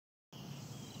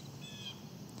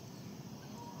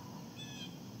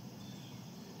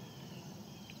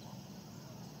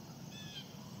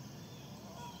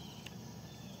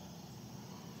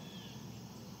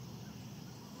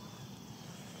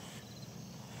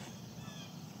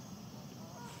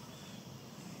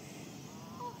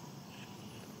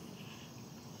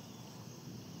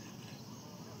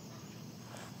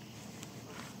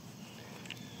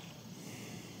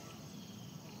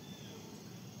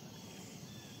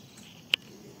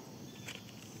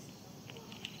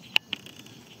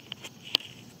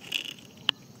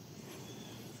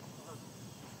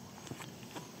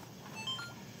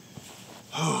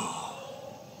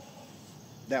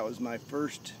That was my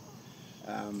first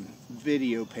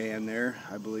video pan there,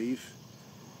 I believe.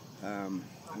 I'm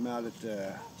out at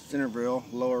Centerville,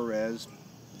 lower res.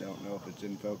 Don't know if it's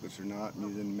in focus or not. I'm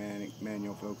using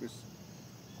manual focus.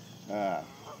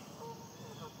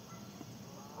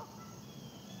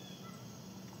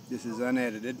 This is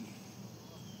unedited,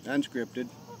 unscripted,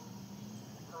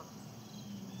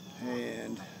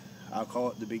 and I'll call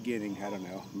it the beginning. I don't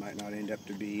know, might not end up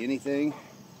to be anything,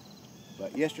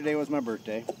 but yesterday was my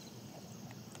birthday.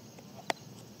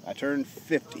 I turned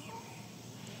 50,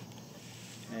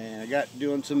 and I got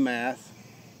doing some math,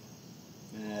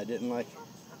 and I didn't like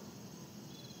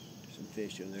some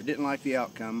fish over there. Didn't like the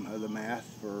outcome of the math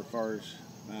for as far as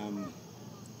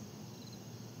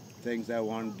things I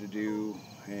wanted to do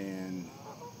and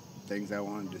things I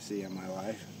wanted to see in my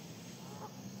life.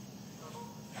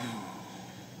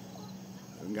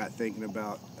 I got thinking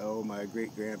about, my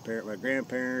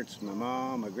grandparents, my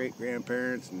mom, my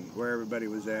great-grandparents, and where everybody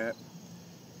was at.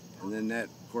 And then that,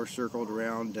 of course, circled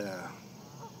around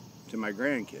to my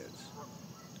grandkids.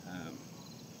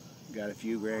 Got a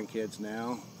few grandkids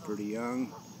now, pretty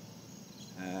young.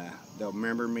 They'll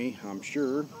remember me, I'm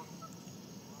sure.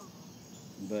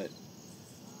 But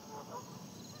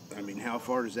I mean, how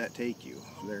far does that take you?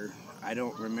 I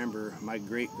don't remember my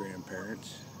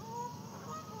great-grandparents,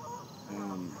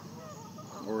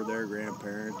 or their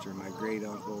grandparents, or my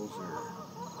great-uncles,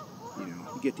 or,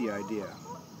 you get the idea.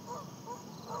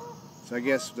 So I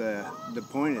guess the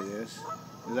point of this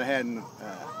is I had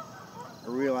a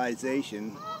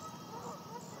realization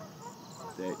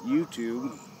that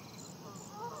YouTube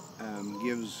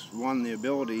gives one the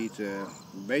ability to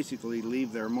basically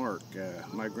leave their mark.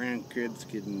 My grandkids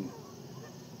can,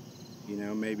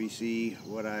 maybe see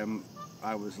what I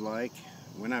was like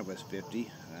when I was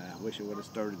 50. I wish I would have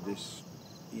started this,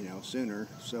 sooner.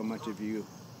 So much of you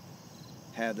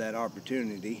have that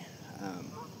opportunity.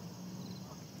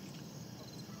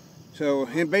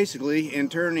 And basically, in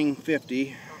turning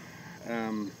 50,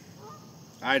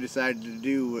 I decided to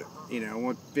do,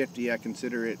 50, I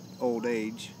consider it old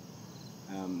age.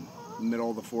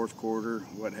 Middle of the fourth quarter,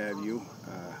 what have you.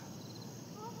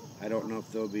 I don't know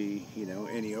if there'll be,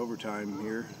 any overtime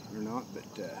here or not, but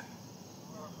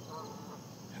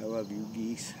I love you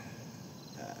geese.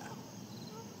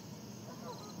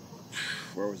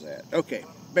 Where was that? Okay,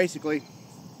 basically,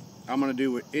 I'm going to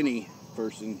do what any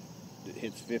person that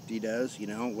hits 50 does,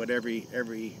 what every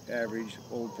average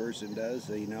old person does.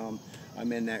 So,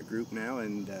 I'm in that group now,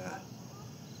 and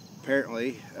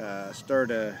apparently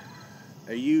start a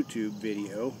YouTube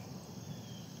video,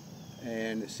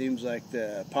 and it seems like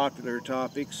the popular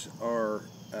topics are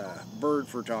bird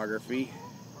photography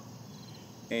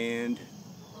and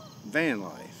van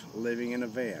life, living in a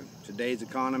van. Today's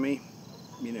economy,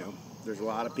 there's a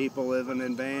lot of people living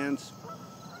in vans.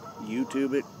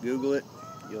 YouTube it, Google it,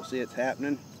 you'll see it's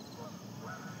happening.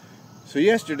 So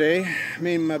yesterday,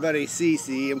 me and my buddy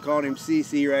CC, I'm calling him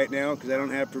CC right now because I don't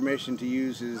have permission to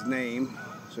use his name.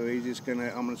 So he's just I'm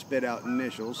gonna spit out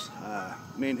initials.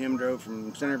 Me and him drove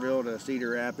from Centerville to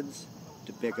Cedar Rapids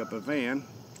to pick up a van.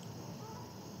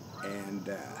 And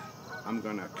I'm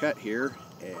gonna cut here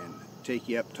and take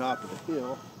you up top of the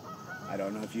hill. I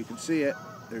don't know if you can see it.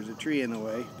 There's a tree in the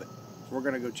way, but we're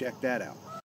gonna go check that out.